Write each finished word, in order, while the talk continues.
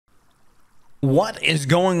What is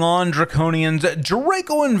going on, Draconians?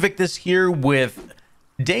 Draco Invictus here with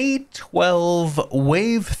day 12,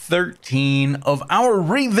 wave 13 of our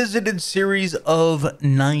revisited series of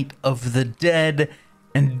Night of the Dead.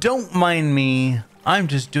 And don't mind me, I'm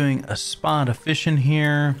just doing a spot of fishing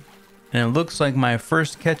here. And it looks like my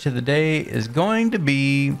first catch of the day is going to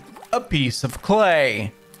be a piece of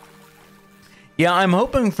clay. Yeah, I'm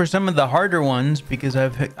hoping for some of the harder ones because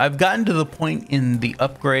I've gotten to the point in the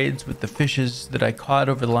upgrades with the fishes that I caught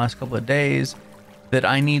over the last couple of days that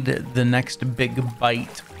I need the next big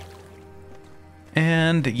bite.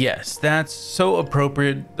 And yes, that's so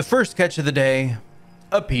appropriate. The first catch of the day,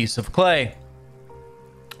 a piece of clay.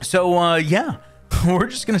 So yeah, we're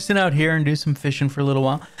just gonna sit out here and do some fishing for a little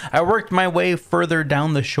while. I worked my way further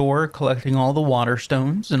down the shore, collecting all the water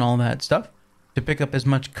stones and all that stuff to pick up as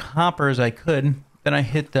much copper as I could. Then I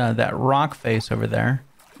hit that rock face over there.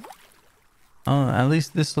 Oh, at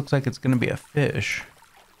least this looks like it's gonna be a fish.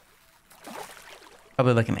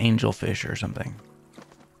 Probably like an angelfish or something.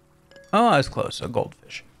 Oh, that's close, a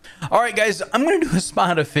goldfish. All right, guys, I'm gonna do a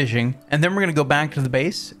spot of fishing, and then we're gonna go back to the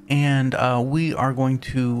base, and we are going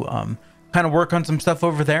to kind of work on some stuff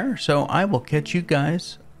over there. So I will catch you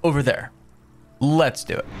guys over there. Let's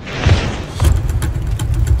do it.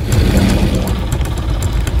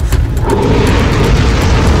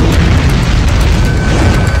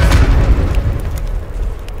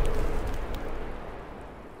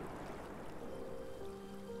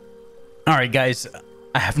 All right, guys,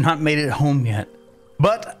 I have not made it home yet,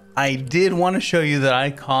 but I did want to show you that I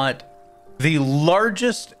caught the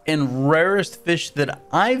largest and rarest fish that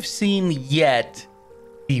I've seen yet,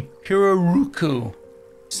 the 𝐵𝐵𝐵𝐵𝐵𝐵𝐵.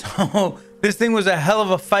 So this thing was a hell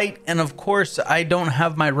of a fight, and of course I don't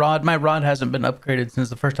have my rod. My rod hasn't been upgraded since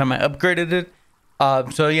the first time I upgraded it.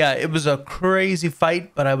 So yeah, it was a crazy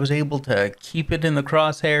fight, but I was able to keep it in the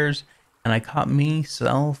crosshairs, and I caught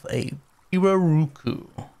myself a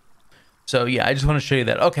𝐵𝐵𝐵𝐵𝐵𝐵. So yeah, I just want to show you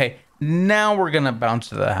that. Okay, now we're gonna bounce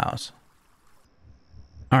to the house.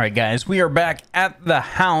 All right, guys, we are back at the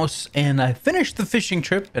house, and I finished the fishing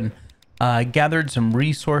trip and gathered some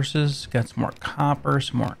resources, got some more copper,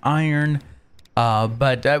 some more iron,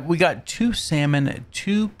 but we got 2 salmon,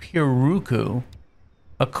 2 𝐵𝐵𝐵𝐵𝐵𝐵,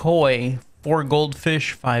 a koi, 4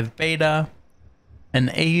 goldfish, 5 beta, an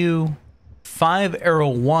AU, 5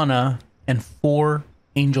 arowana, and 4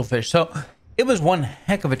 angelfish. So it was one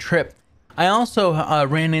heck of a trip. I also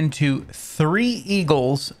ran into 3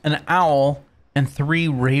 eagles, an owl, and 3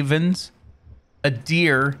 ravens, a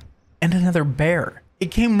deer, and another bear. It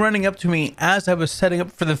came running up to me as I was setting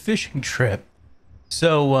up for the fishing trip.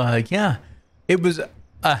 So yeah, it was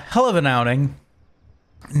a hell of an outing.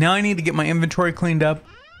 Now I need to get my inventory cleaned up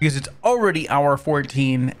because it's already hour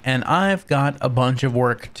 14 and I've got a bunch of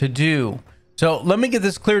work to do. So let me get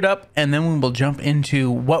this cleared up, and then we will jump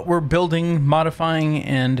into what we're building, modifying,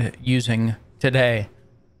 and using today.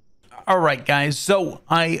 All right, guys. So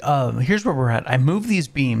here's where we're at. I moved these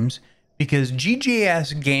beams because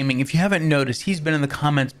GGS Gaming, if you haven't noticed, he's been in the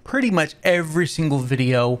comments pretty much every single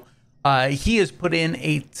video. He has put in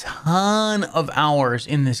a ton of hours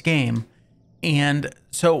in this game, and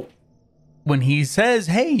so when he says,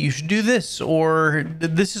 hey, you should do this, or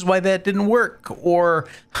this is why that didn't work, or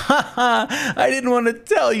haha, I didn't want to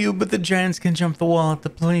tell you, but the giants can jump the wall at the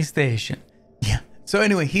police station. Yeah. So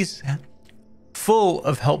anyway, he's full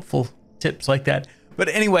of helpful tips like that. But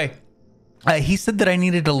anyway, he said that I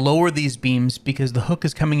needed to lower these beams because the hook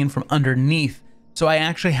is coming in from underneath. So I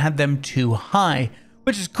actually had them too high,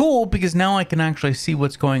 which is cool because now I can actually see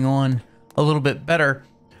what's going on a little bit better.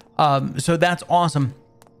 So that's awesome.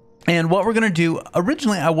 And what we're going to do,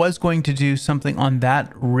 originally I was going to do something on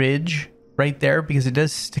that ridge right there because it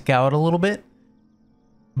does stick out a little bit.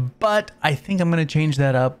 But I think I'm going to change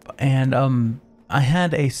that up. And I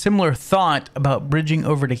had a similar thought about bridging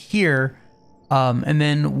over to here. And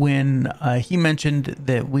then when he mentioned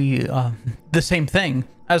that we, the same thing,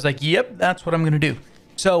 I was like, yep, that's what I'm going to do.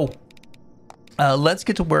 So let's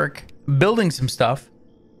get to work building some stuff.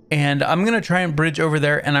 And I'm going to try and bridge over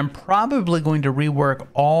there, and I'm probably going to rework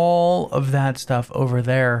all of that stuff over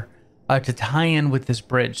there to tie in with this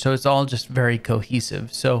bridge. So it's all just very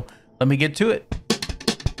cohesive. So let me get to it.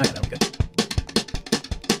 Okay, I'm good.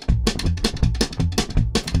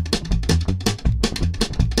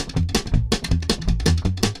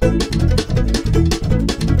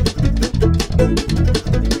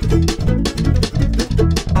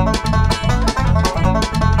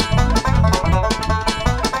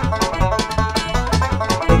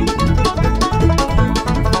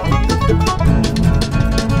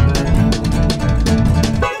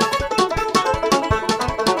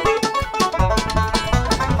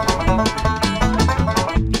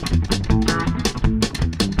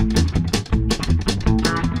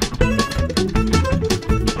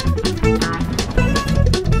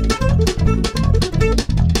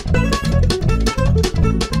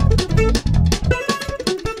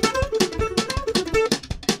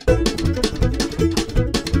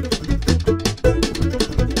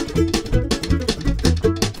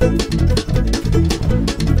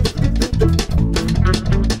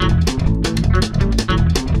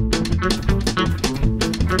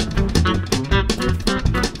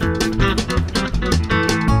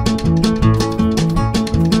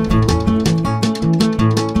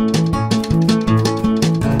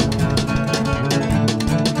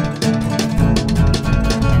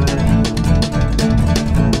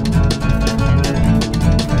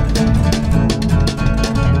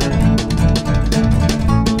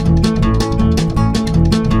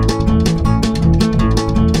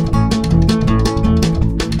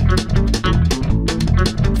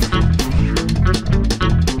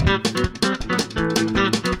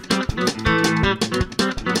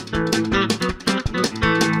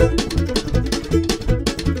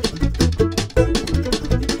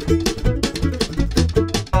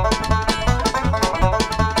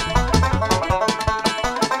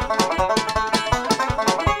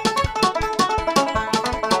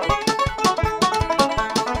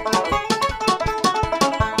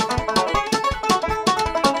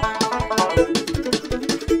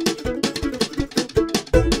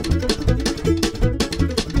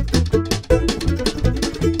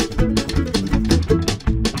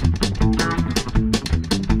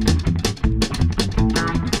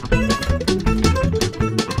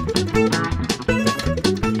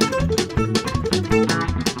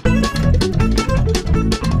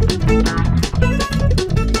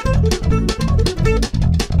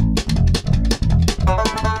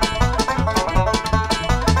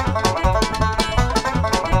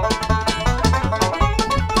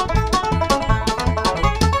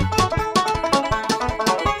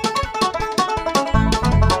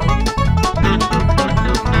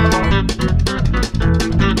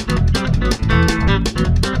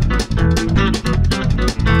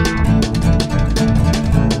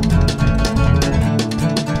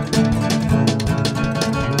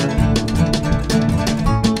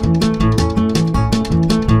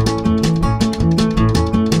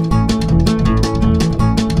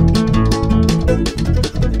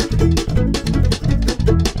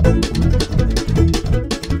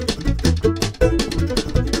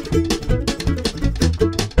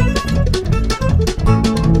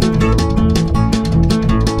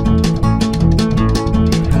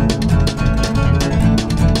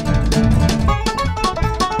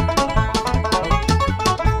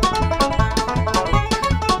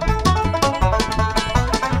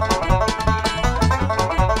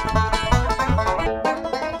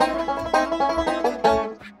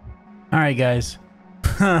 right, guys.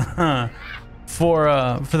 For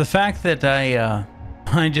the fact that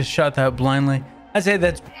I just shot that blindly, I'd say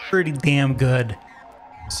that's pretty damn good.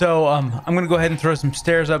 So I'm gonna go ahead and throw some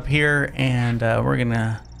stairs up here, and we're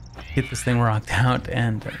gonna get this thing rocked out.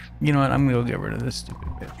 And you know what? I'm gonna go get rid of this stupid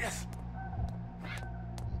bit. Yes.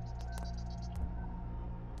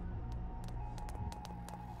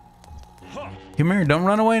 Come here, don't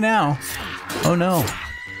run away now. Oh no.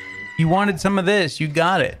 You wanted some of this, you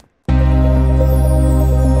got it.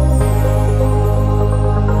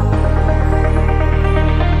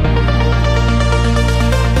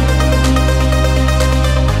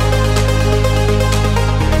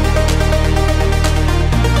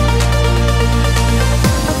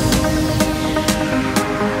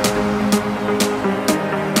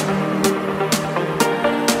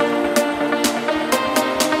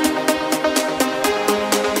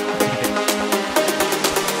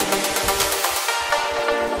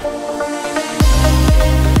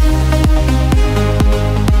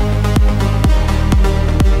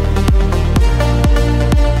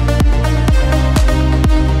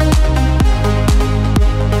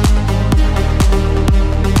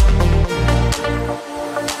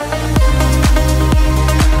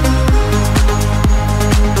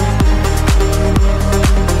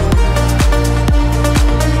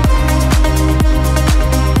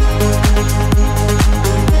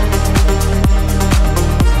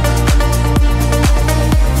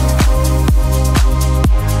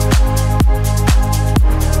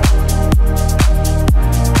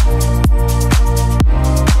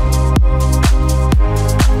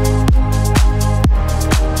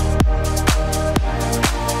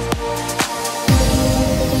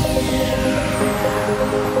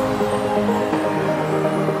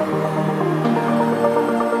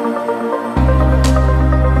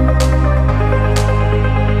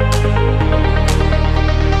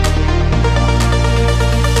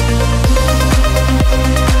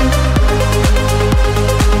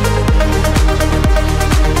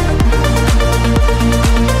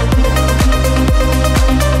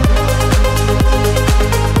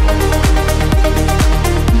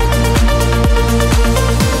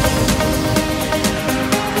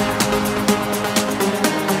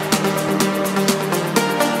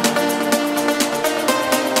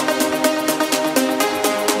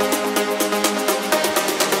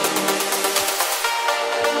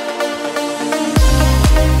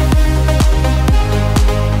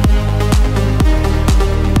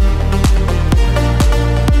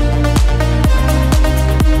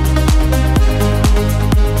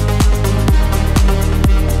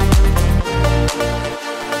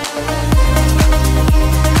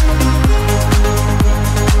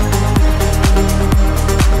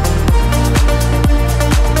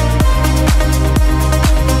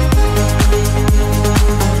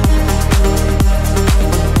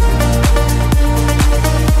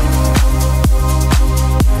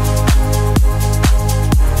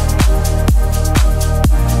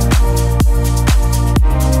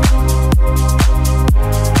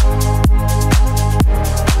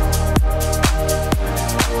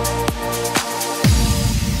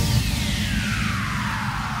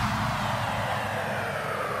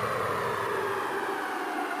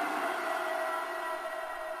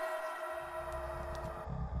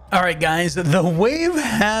 All right, guys, the wave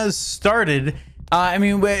has started. I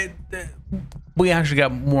mean, we actually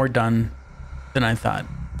got more done than I thought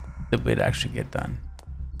that we'd actually get done.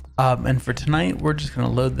 And for tonight, we're just going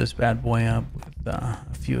to load this bad boy up with a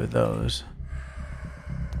few of those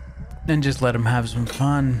and just let them have some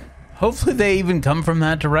fun. Hopefully they even come from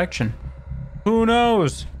that direction. Who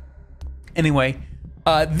knows? Anyway,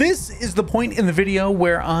 this is the point in the video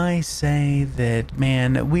where I say that,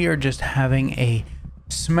 man, we are just having a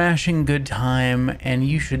smashing good time, and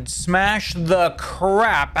you should smash the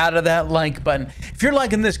crap out of that like button. If you're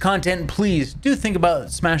liking this content, please do think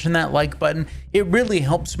about smashing that like button. It really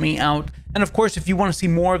helps me out. And of course, if you want to see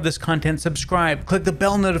more of this content, subscribe, click the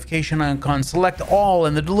bell notification icon, select all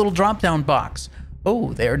in the little drop down box.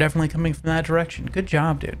 Oh, they are definitely coming from that direction. Good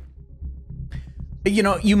job, dude. But, you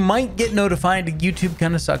know, you might get notified. YouTube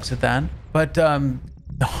kind of sucks at that, but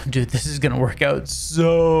oh, dude, this is gonna work out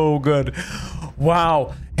so good.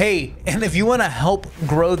 Wow. Hey, and if you want to help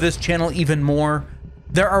grow this channel even more,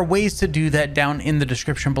 there are ways to do that down in the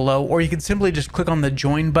description below, or you can simply just click on the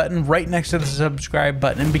join button right next to the subscribe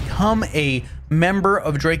button and become a member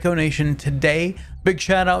of Draco Nation today. Big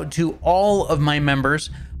shout out to all of my members.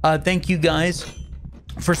 Thank you guys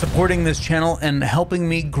for supporting this channel and helping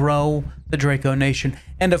me grow the Draco Nation.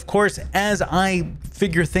 And of course, as I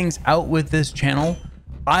figure things out with this channel,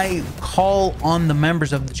 I call on the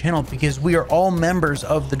members of the channel because we are all members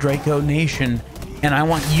of the Draco Nation, and I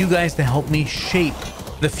want you guys to help me shape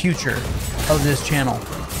the future of this channel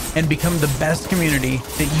and become the best community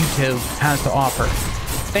that YouTube has to offer.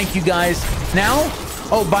 Thank you guys. Now,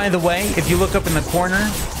 oh, by the way, if you look up in the corner,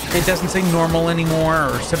 it doesn't say normal anymore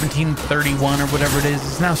or 1731 or whatever it is.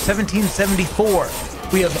 It's now 1774.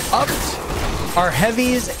 We have upped our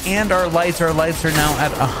heavies and our lights. Our lights are now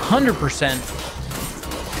at 100%.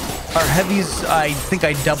 Our heavies, I think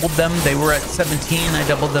I doubled them. They were at 17. I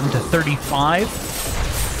doubled them to 35.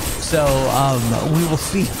 So we will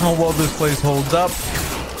see how well this place holds up.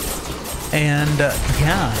 And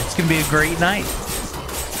yeah, it's going to be a great night.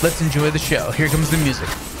 Let's enjoy the show. Here comes the music.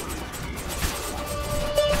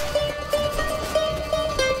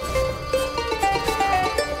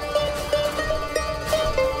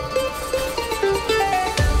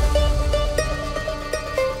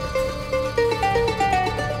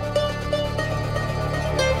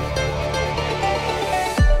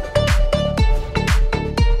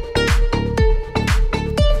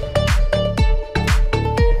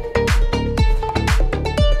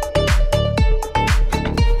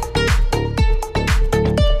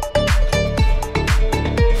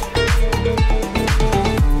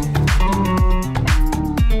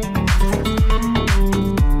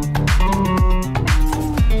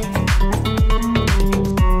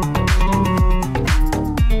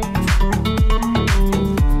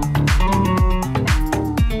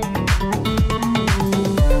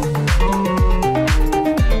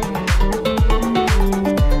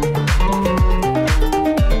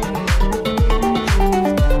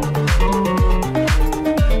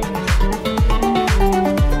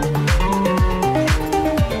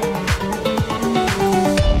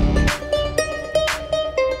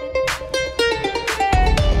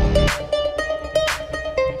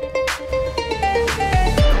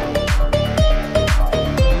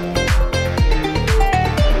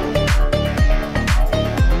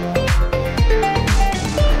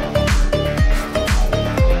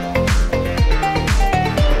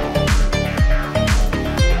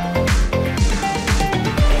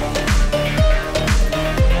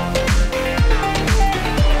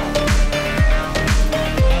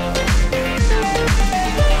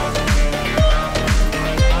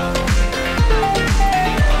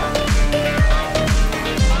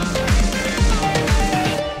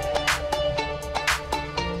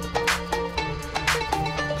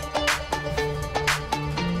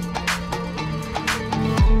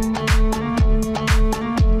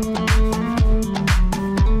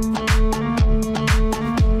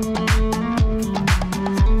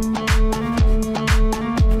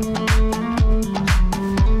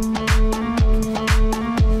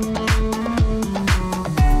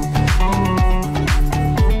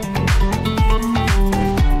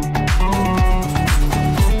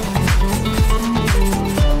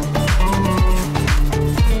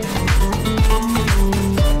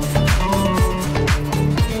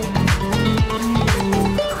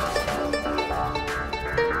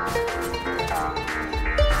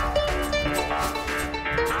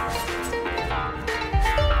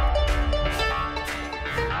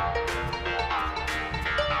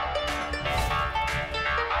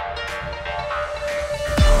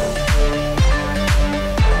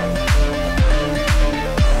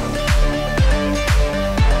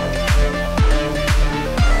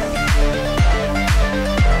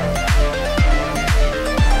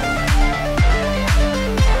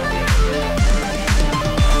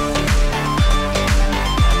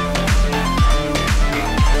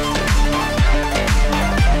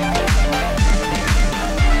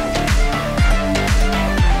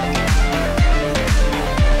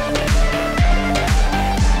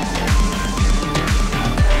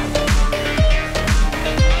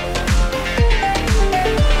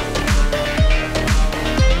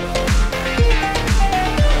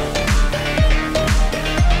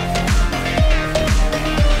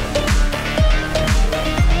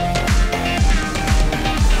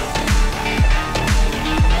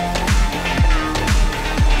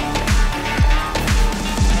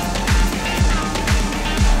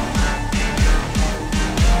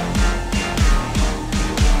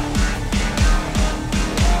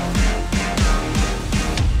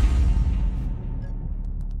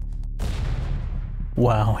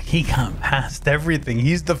 Wow, he got past everything.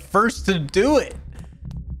 He's the first to do it.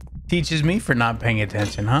 Teaches me for not paying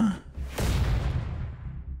attention, huh?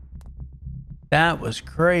 That was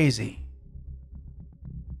crazy.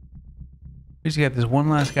 We just got this one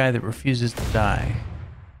last guy that refuses to die.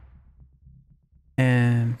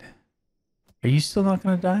 And are you still not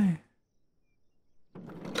gonna die?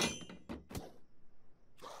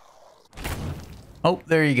 Oh,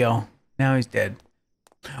 there you go. Now he's dead.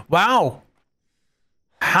 Wow.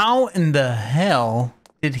 How in the hell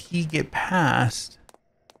did he get past?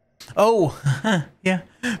 Oh, yeah,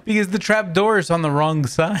 because the trap door is on the wrong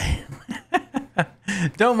side.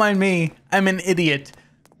 Don't mind me. I'm an idiot.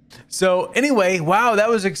 So anyway, wow, that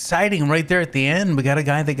was exciting right there at the end. We got a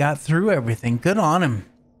guy that got through everything. Good on him.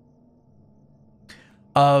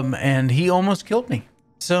 And he almost killed me.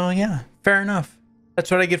 So yeah, fair enough. That's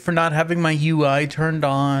what I get for not having my UI turned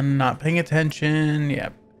on, not paying attention. Yeah,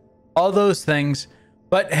 all those things.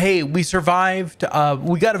 But hey, we survived.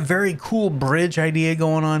 We got a very cool bridge idea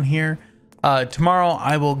going on here. Tomorrow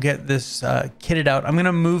I will get this kitted out. I'm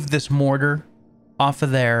gonna move this mortar off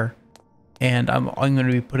of there, and I'm going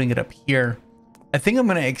to be putting it up here. I think I'm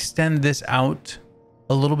going to extend this out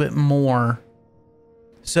a little bit more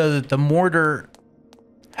so that the mortar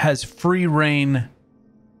has free reign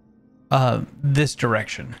this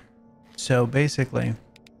direction. So basically,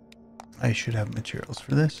 I should have materials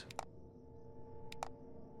for this.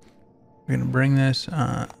 We're going to bring this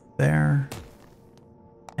there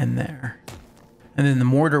and there. And then the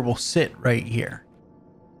mortar will sit right here.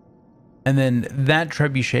 And then that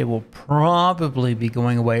trebuchet will probably be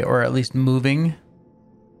going away, or at least moving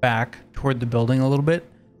back toward the building a little bit,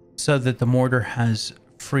 so that the mortar has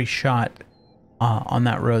free shot on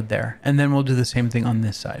that road there. And then we'll do the same thing on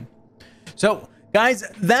this side. So guys,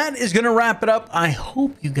 that is going to wrap it up. I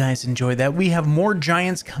hope you guys enjoyed that. We have more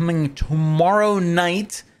giants coming tomorrow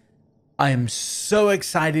night. I am so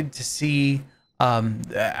excited to see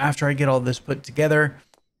after I get all this put together.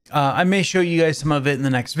 I may show you guys some of it in the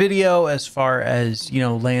next video as far as, you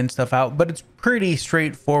know, laying stuff out, but it's pretty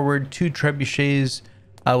straightforward. 2 trebuchets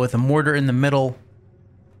with a mortar in the middle,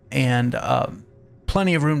 and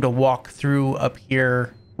plenty of room to walk through up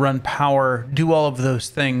here, run power, do all of those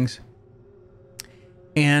things.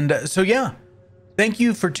 And so yeah, thank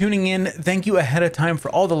you for tuning in. Thank you ahead of time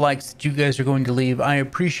for all the likes that you guys are going to leave. I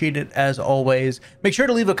appreciate it as always. Make sure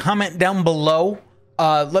to leave a comment down below.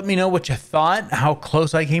 Let me know what you thought, how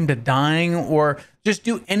close I came to dying, or just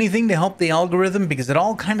do anything to help the algorithm, because it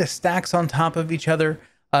all kind of stacks on top of each other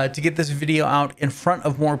to get this video out in front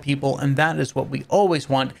of more people. And that is what we always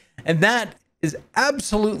want. And that is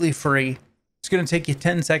absolutely free. It's going to take you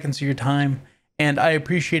 10 seconds of your time. And I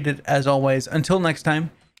appreciate it as always. Until next time,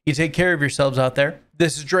 you take care of yourselves out there.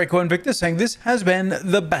 This is Draco Invictus saying this has been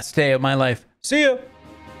the best day of my life. See ya.